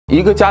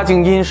一个家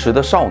境殷实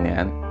的少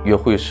年约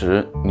会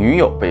时，女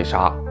友被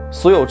杀，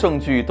所有证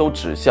据都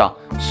指向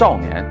少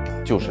年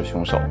就是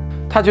凶手，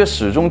他却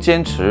始终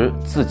坚持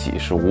自己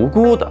是无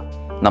辜的。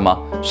那么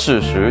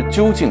事实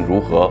究竟如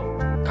何？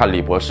看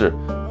李博士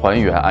还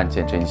原案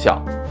件真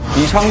相。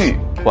李昌钰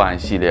破案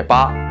系列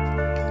8，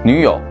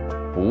女友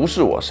不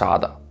是我杀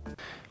的。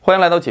欢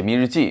迎来到解密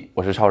日记，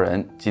我是超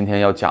人。今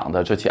天要讲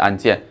的这起案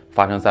件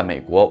发生在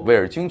美国威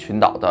尔京群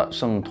岛的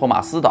圣托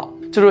马斯岛。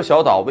这座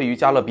小岛位于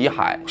加勒比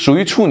海，属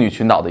于处女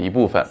群岛的一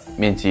部分，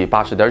面积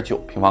80.9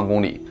平方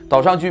公里。岛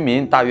上居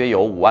民大约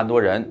有5万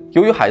多人。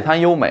由于海滩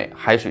优美，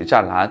海水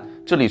湛蓝，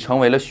这里成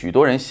为了许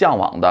多人向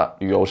往的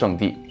旅游胜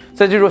地。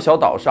在这座小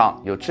岛上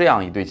有这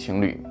样一对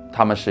情侣，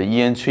他们是伊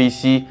恩·崔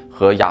西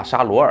和亚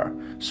莎·罗尔。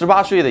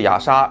18岁的亚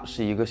莎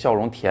是一个笑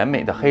容甜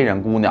美的黑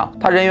人姑娘，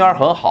她人缘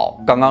很好，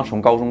刚刚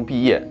从高中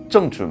毕业，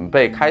正准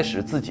备开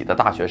始自己的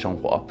大学生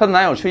活。她的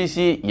男友崔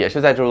西也是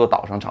在这座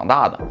岛上长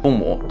大的，父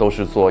母都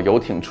是做游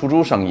艇出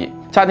租生意，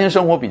家庭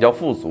生活比较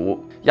富足。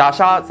亚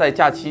莎在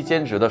假期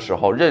兼职的时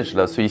候认识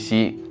了崔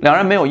西，两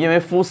人没有因为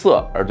肤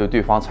色而对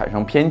对方产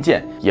生偏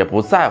见，也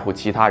不在乎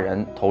其他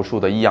人投出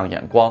的异样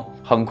眼光，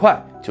很快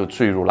就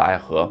坠入了爱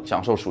河，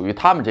享受属于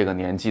他们这个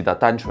年纪的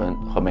单纯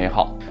和美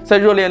好。在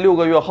热恋6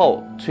个月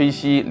后，崔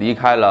西离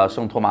开了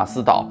圣托马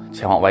斯岛，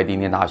前往外地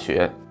念大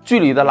学。距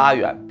离的拉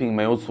远并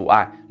没有阻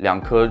碍两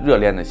颗热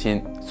恋的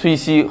心。崔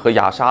西和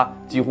亚莎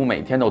几乎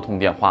每天都通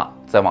电话，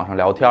在网上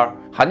聊天。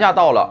寒假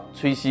到了，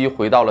崔西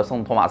回到了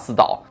圣托马斯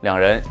岛，两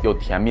人又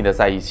甜蜜的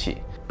在一起。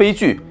悲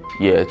剧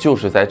也就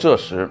是在这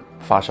时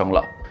发生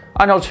了。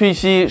按照崔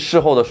西事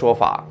后的说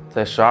法，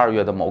在12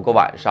月的某个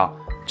晚上，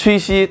崔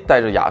西带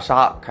着亚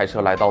莎开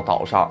车来到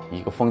岛上一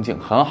个风景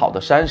很好的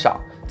山上，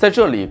在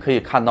这里可以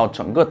看到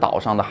整个岛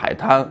上的海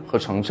滩和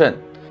城镇。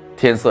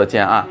天色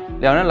渐暗，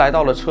两人来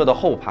到了车的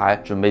后排，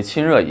准备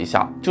亲热一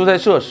下。就在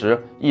这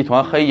时，一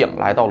团黑影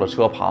来到了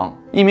车旁，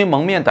一名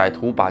蒙面歹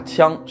徒把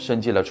枪伸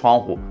进了窗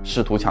户，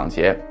试图抢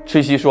劫。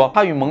崔西说，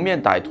他与蒙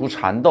面歹徒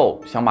缠斗，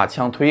想把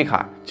枪推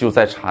开。就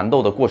在缠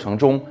斗的过程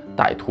中，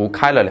歹徒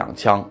开了2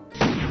枪，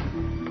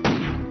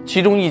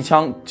其中1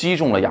枪击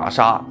中了亚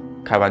莎。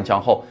开完枪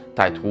后，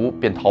歹徒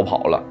便逃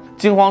跑了。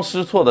惊慌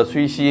失措的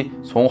崔西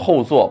从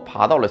后座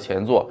爬到了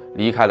前座，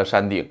离开了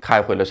山顶，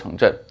开回了城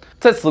镇。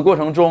在此过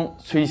程中，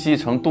崔西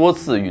曾多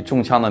次与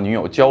中枪的女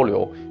友交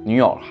流，女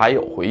友还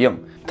有回应。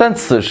但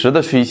此时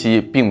的崔西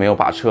并没有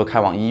把车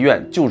开往医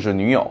院救治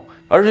女友，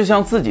而是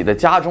向自己的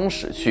家中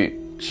驶去，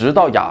直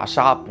到亚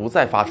莎不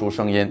再发出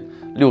声音，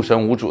六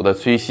神无主的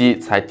崔西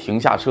才停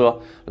下车，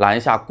拦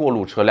下过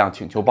路车辆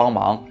请求帮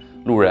忙。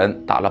路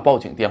人打了报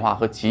警电话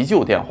和急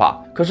救电话，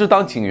可是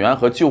当警员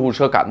和救护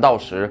车赶到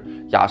时，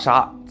亚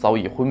莎早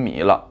已昏迷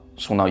了。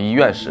送到医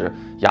院时，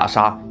亚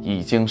莎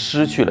已经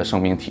失去了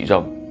生命体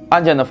征。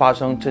案件的发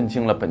生震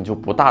惊了本就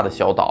不大的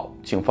小岛，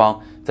警方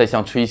在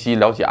向崔西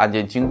了解案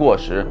件经过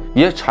时，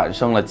也产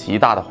生了极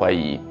大的怀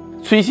疑。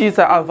崔西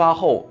在案发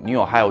后，女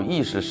友还有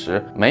意识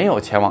时没有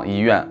前往医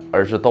院，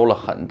而是兜了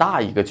很大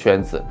一个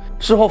圈子。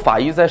事后法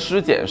医在尸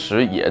检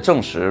时也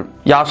证实，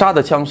亚莎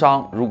的枪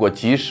伤如果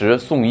及时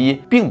送医，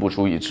并不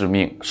足以致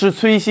命，是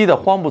崔西的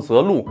慌不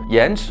择路，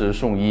延迟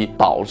送医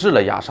导致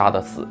了亚莎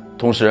的死。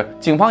同时，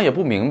警方也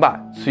不明白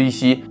崔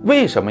西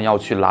为什么要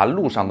去拦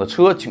路上的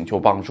车请求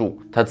帮助，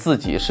他自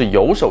己是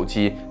有手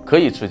机可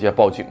以直接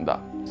报警的。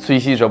崔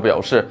西则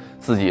表示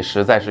自己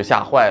实在是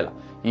吓坏了，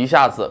一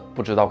下子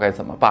不知道该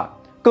怎么办。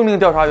更令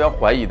调查员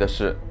怀疑的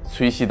是，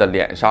崔西的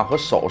脸上和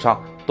手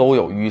上都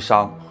有淤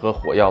伤和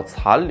火药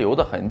残留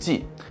的痕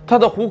迹，他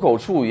的虎口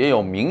处也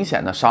有明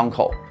显的伤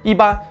口。一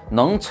般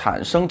能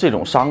产生这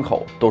种伤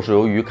口，都是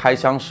由于开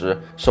枪时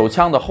手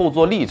枪的后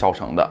坐力造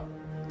成的。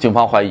警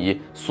方怀疑，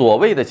所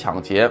谓的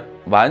抢劫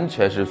完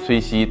全是崔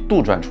西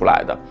杜撰出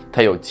来的，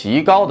他有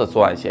极高的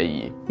作案嫌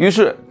疑。于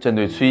是，针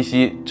对崔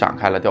西展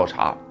开了调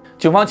查。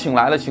警方请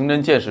来了刑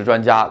侦鉴识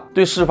专家，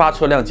对事发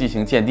车辆进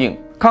行鉴定，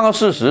看看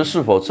事实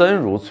是否真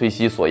如崔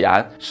西所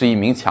言，是一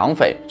名抢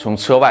匪从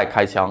车外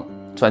开枪。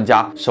专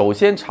家首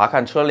先查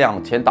看车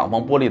辆前挡风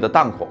玻璃的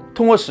弹孔，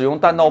通过使用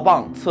弹道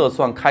棒测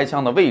算开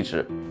枪的位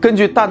置。根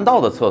据弹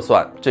道的测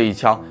算，这一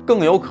枪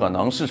更有可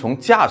能是从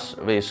驾驶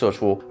位射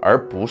出，而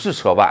不是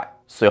车外。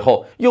随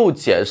后又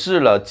检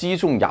视了击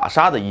中亚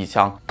莎的一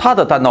枪，他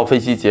的弹道分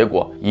析结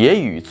果也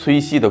与崔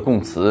西的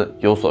供词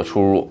有所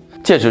出入。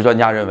鉴识专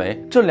家认为，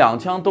这2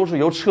枪都是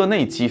由车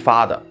内击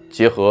发的。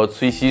结合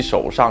崔西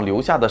手上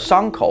留下的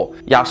伤口，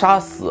亚莎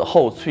死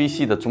后崔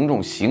西的种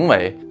种行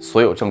为，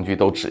所有证据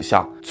都指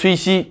向崔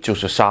西就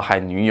是杀害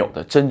女友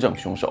的真正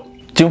凶手。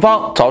警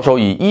方着手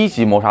以1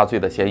级谋杀罪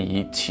的嫌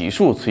疑起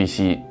诉崔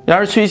西，然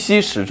而崔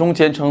西始终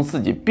坚称自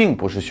己并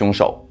不是凶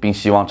手，并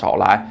希望找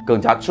来更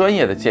加专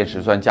业的鉴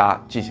识专家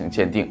进行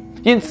鉴定。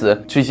因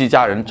此，崔西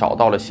家人找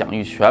到了享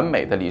誉全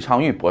美的李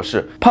昌钰博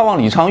士，盼望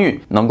李昌钰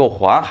能够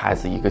还孩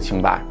子一个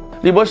清白。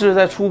李博士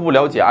在初步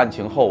了解案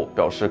情后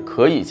表示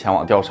可以前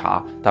往调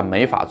查，但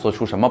没法做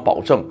出什么保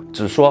证，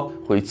只说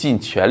会尽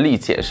全力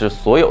解释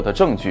所有的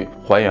证据，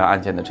还原案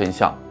件的真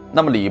相。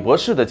那么李博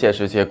士的鉴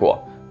识结果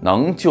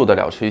能救得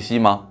了崔西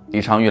吗？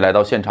李昌钰来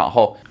到现场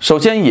后，首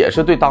先也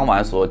是对当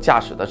晚所驾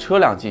驶的车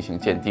辆进行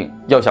鉴定。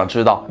要想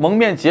知道蒙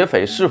面劫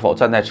匪是否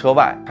站在车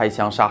外开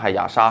枪杀害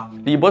雅莎，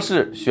李博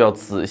士需要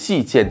仔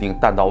细鉴定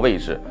弹道位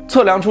置，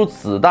测量出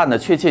子弹的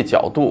确切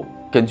角度。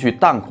根据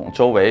弹孔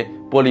周围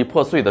玻璃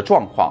破碎的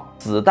状况，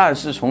子弹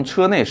是从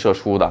车内射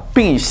出的，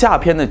并以下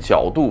偏的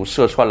角度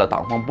射穿了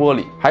挡风玻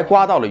璃，还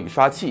刮到了雨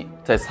刷器。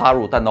在插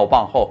入弹道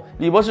棒后，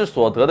李博士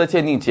所得的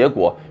鉴定结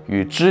果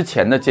与之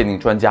前的鉴定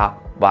专家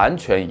完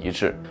全一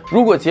致。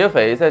如果劫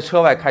匪在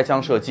车外开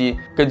枪射击，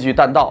根据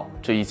弹道，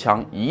这一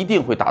枪一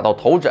定会打到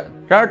头枕。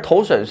然而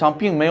头枕上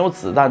并没有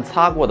子弹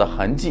擦过的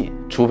痕迹，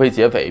除非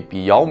劫匪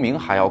比姚明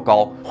还要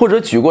高，或者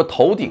举过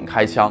头顶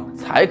开枪，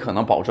才可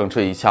能保证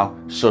这一枪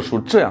射出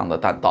这样的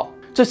弹道。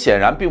这显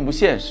然并不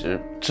现实，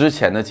之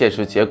前的鉴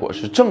识结果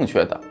是正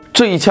确的，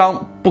这一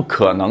枪不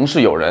可能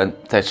是有人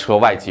在车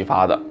外击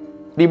发的。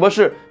李博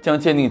士将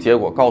鉴定结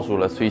果告诉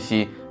了崔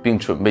西，并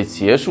准备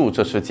结束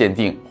这次鉴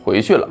定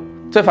回去了。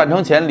在返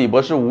程前，李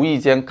博士无意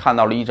间看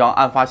到了一张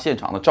案发现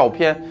场的照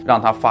片，让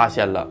他发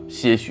现了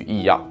些许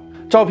异样。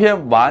照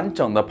片完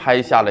整地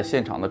拍下了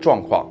现场的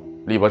状况。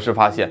李博士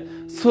发现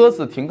车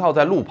子停靠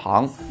在路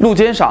旁，路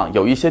肩上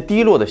有一些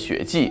滴落的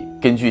血迹。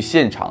根据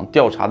现场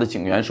调查的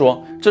警员说，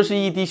这是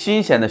一滴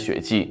新鲜的血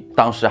迹，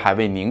当时还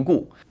未凝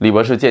固。李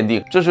博士鉴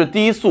定这是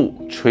低速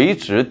垂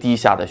直滴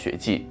下的血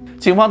迹。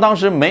警方当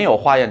时没有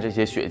化验这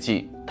些血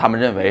迹，他们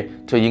认为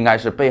这应该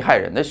是被害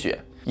人的血。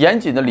严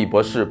谨的李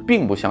博士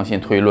并不相信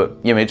推论，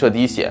因为这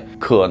滴血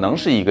可能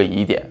是一个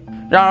疑点。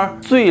然而，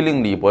最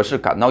令李博士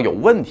感到有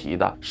问题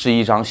的是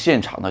一张现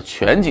场的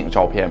全景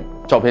照片。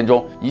照片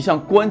中一项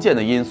关键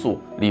的因素，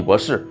李博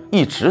士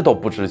一直都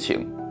不知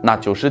情，那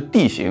就是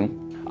地形。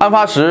案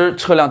发时，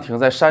车辆停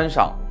在山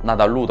上，那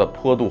段路的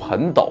坡度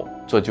很陡，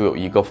这就有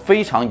一个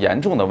非常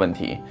严重的问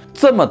题：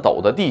这么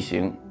陡的地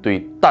形对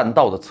弹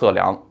道的测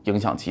量影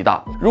响极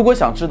大。如果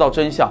想知道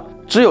真相，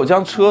只有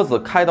将车子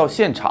开到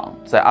现场，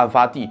在案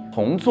发地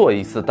重做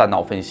一次弹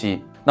道分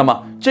析。那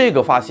么，这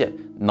个发现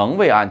能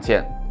为案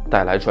件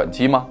带来转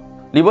机吗？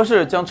李博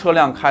士将车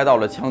辆开到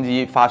了枪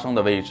击发生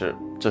的位置，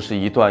这是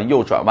一段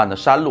右转弯的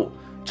山路。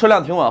车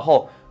辆停稳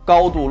后，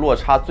高度落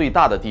差最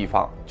大的地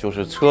方就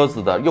是车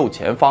子的右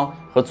前方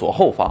和左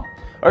后方，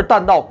而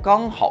弹道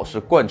刚好是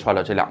贯穿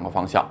了这两个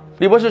方向。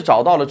李博士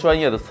找到了专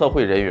业的测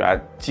绘人员，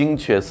精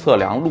确测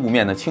量路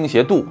面的倾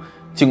斜度。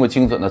经过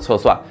精准的测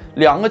算，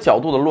两个角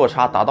度的落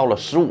差达到了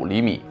15厘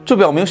米，这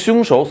表明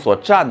凶手所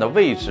站的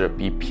位置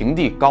比平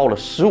地高了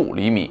15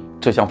厘米。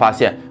这项发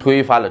现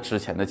推翻了之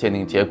前的鉴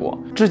定结果，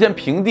之前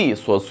平地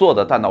所做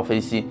的弹道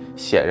分析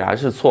显然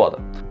是错的。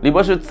李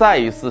博士再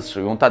一次使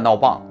用弹道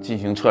棒进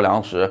行测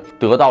量时，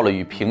得到了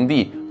与平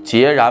地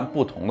截然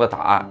不同的答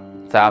案。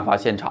在案发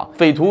现场，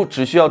匪徒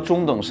只需要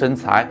中等身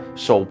材，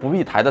手不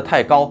必抬得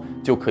太高，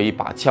就可以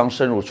把枪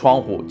伸入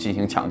窗户进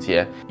行抢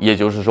劫。也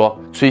就是说，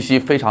崔西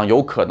非常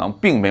有可能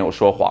并没有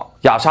说谎，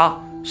雅莎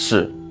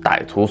是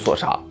歹徒所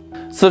杀。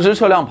此时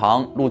车辆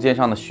旁路肩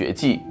上的血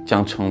迹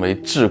将成为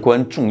至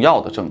关重要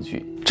的证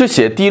据。这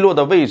血滴落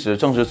的位置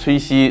正是崔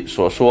西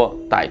所说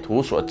歹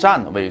徒所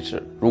站的位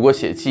置。如果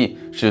血迹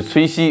是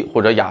崔西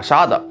或者雅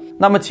莎的，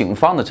那么警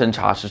方的侦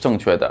查是正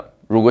确的。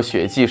如果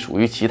血迹属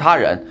于其他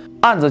人，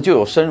案子就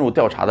有深入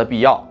调查的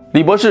必要。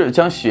李博士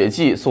将血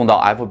迹送到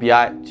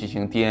FBI 进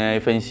行 DNA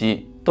分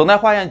析。等待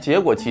化验结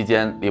果期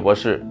间，李博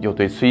士又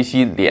对崔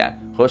西脸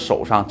和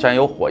手上沾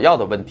有火药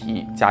的问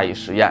题加以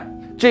实验。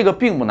这个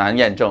并不难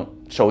验证，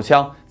手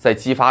枪在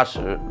击发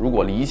时，如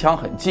果离枪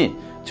很近，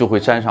就会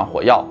沾上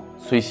火药。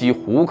崔西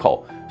虎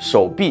口、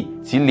手臂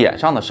及脸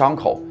上的伤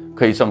口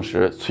可以证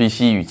实崔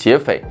西与劫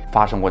匪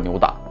发生过扭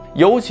打，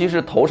尤其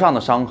是头上的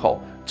伤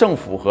口正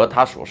符合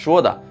他所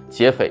说的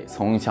劫匪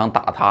曾一枪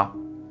打他。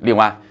另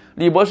外，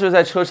李博士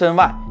在车身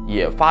外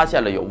也发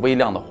现了有微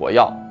量的火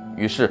药，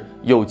于是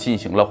又进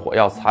行了火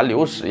药残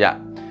留实验。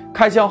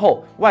开枪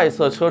后，外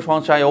侧车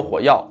窗沾有火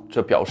药，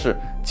这表示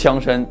枪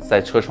身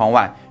在车窗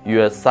外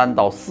约3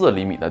到4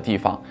厘米的地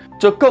方，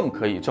这更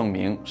可以证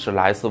明是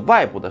来自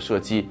外部的射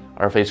击，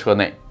而非车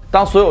内。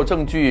当所有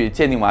证据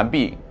鉴定完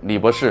毕，李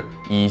博士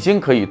已经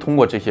可以通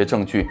过这些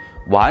证据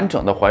完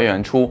整的还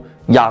原出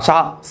雅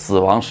莎死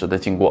亡时的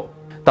经过。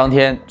当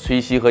天，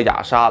崔西和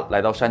雅莎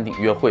来到山顶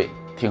约会，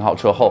停好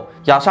车后，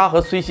雅莎和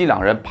崔西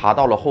两人爬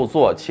到了后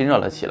座，亲热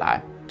了起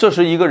来。这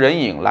时，一个人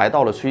影来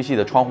到了崔西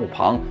的窗户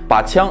旁，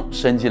把枪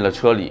伸进了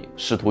车里，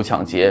试图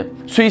抢劫。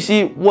崔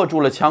西握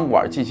住了枪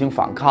管进行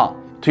反抗，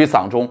推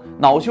搡中，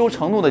恼羞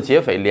成怒的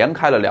劫匪连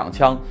开了2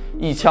枪，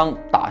一枪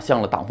打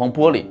向了挡风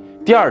玻璃，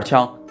第2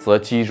枪则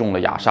击中了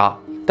雅莎。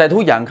歹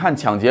徒眼看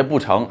抢劫不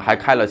成，还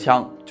开了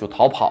枪就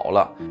逃跑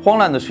了。慌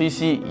乱的崔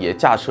西也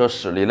驾车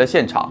驶离了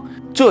现场。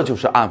这就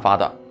是案发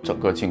的整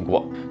个经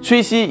过。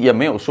崔西也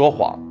没有说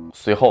谎，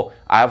随后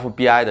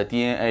FBI 的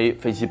DNA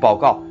分析报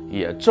告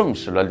也证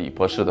实了李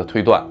博士的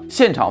推断，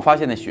现场发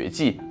现的血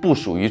迹不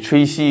属于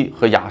吹吸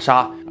和雅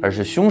莎，而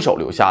是凶手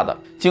留下的。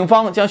警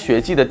方将血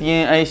迹的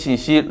DNA 信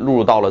息录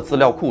入到了资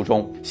料库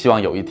中，希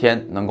望有一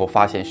天能够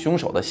发现凶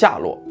手的下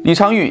落。李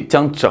昌钰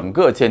将整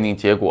个鉴定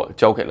结果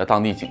交给了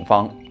当地警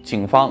方，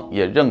警方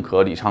也认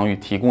可李昌钰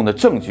提供的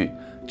证据，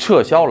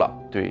撤销了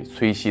对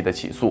崔西的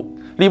起诉。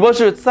李博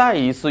士再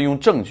一次用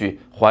证据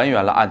还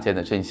原了案件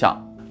的真相。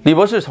李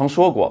博士曾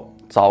说过，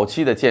早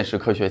期的鉴识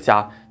科学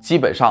家基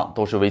本上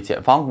都是为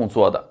检方工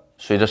作的。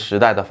随着时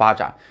代的发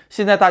展，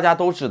现在大家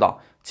都知道，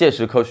鉴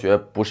识科学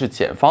不是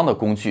检方的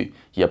工具，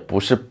也不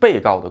是被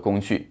告的工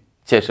具。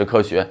鉴识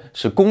科学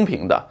是公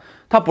平的，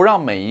它不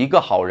让每一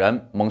个好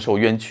人蒙受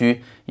冤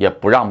屈，也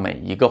不让每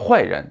一个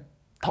坏人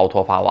逃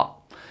脱法网。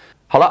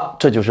好了，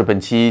这就是本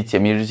期解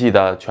密日记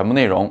的全部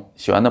内容。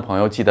喜欢的朋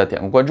友记得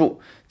点个关注，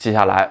接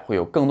下来会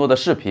有更多的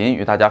视频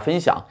与大家分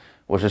享。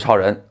我是超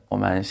人，我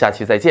们下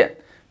期再见，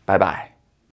拜拜。